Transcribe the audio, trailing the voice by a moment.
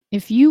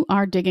If you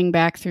are digging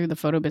back through the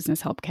Photo Business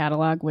Help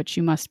catalog, which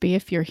you must be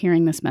if you're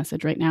hearing this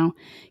message right now,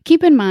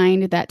 keep in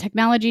mind that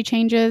technology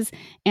changes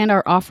and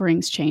our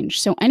offerings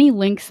change. So any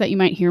links that you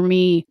might hear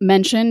me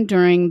mention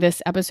during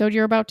this episode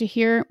you're about to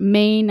hear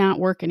may not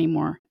work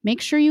anymore.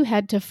 Make sure you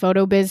head to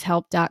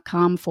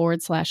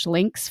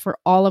photobizhelp.com/links for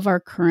all of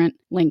our current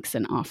links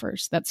and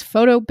offers. That's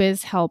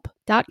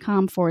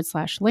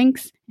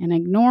photobizhelp.com/links, and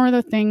ignore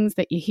the things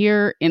that you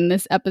hear in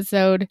this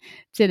episode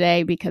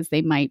today because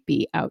they might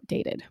be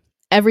outdated.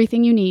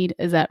 Everything you need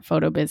is at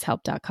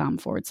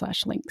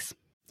photobizhelp.com/links.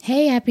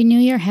 Hey, Happy New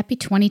Year. Happy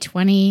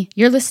 2020.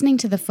 You're listening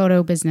to the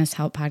Photo Business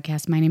Help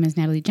Podcast. My name is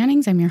Natalie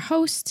Jennings. I'm your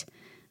host.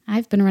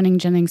 I've been running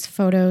Jennings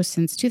Photo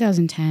since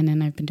 2010,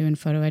 and I've been doing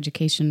photo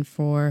education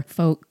for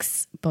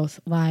folks,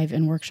 both live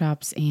in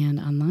workshops and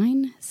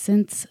online,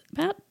 since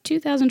about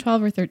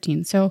 2012 or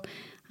 13. So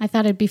I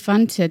thought it'd be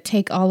fun to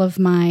take all of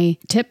my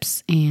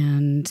tips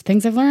and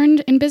things I've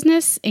learned in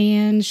business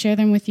and share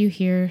them with you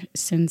here,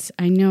 since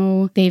I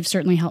know they've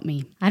certainly helped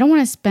me. I don't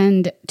want to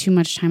spend too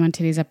much time on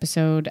today's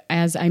episode.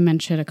 As I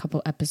mentioned a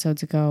couple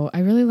episodes ago, I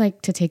really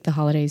like to take the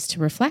holidays to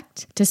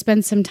reflect, to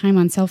spend some time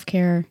on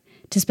self-care,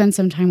 to spend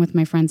some time with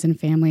my friends and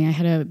family. I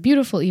had a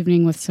beautiful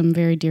evening with some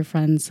very dear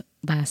friends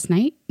last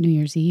night, New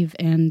Year's Eve,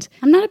 and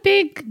I'm not a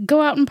big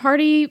go out and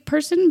party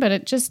person, but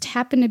it just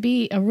happened to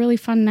be a really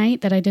fun night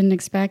that I didn't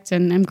expect,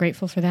 and I'm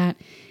grateful for that.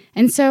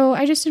 And so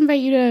I just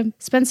invite you to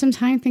spend some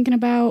time thinking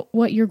about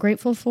what you're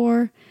grateful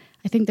for.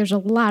 I think there's a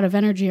lot of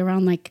energy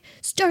around, like,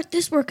 start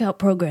this workout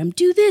program,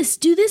 do this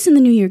in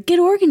the new year, get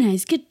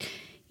organized, it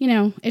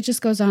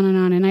just goes on,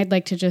 and I'd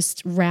like to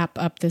just wrap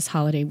up this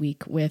holiday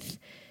week with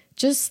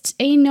just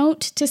a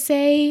note to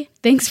say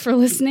thanks for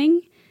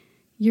listening.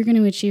 You're going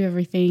to achieve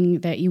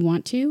everything that you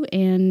want to,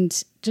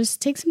 and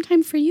just take some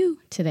time for you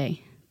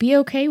today. Be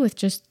okay with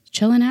just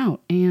chilling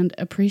out and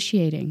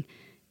appreciating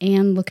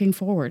and looking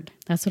forward.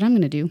 That's what I'm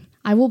going to do.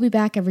 I will be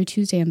back every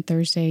Tuesday and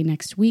Thursday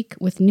next week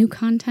with new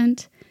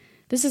content.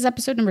 This is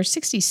episode number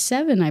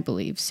 67, I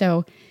believe.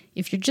 So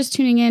if you're just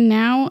tuning in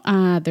now,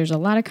 there's a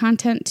lot of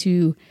content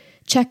to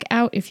check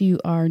out if you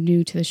are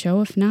new to the show.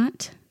 If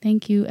not,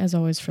 thank you as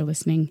always for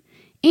listening.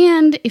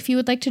 And if you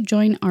would like to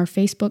join our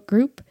Facebook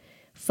group,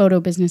 Photo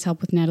Business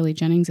Help with Natalie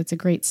Jennings, it's a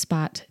great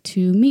spot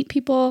to meet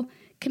people,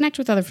 connect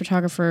with other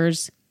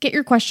photographers, get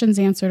your questions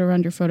answered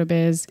around your photo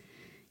biz,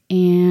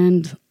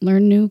 and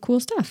learn new cool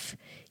stuff.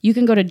 You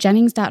can go to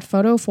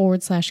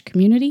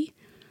jennings.photo/community.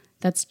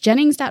 That's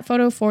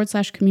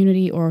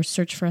jennings.photo/community, or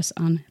search for us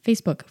on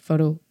Facebook,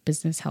 Photo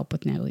Business Help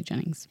with Natalie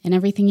Jennings. And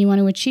everything you want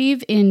to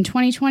achieve in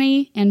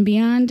 2020 and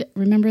beyond,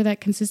 remember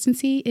that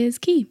consistency is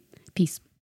key. Peace.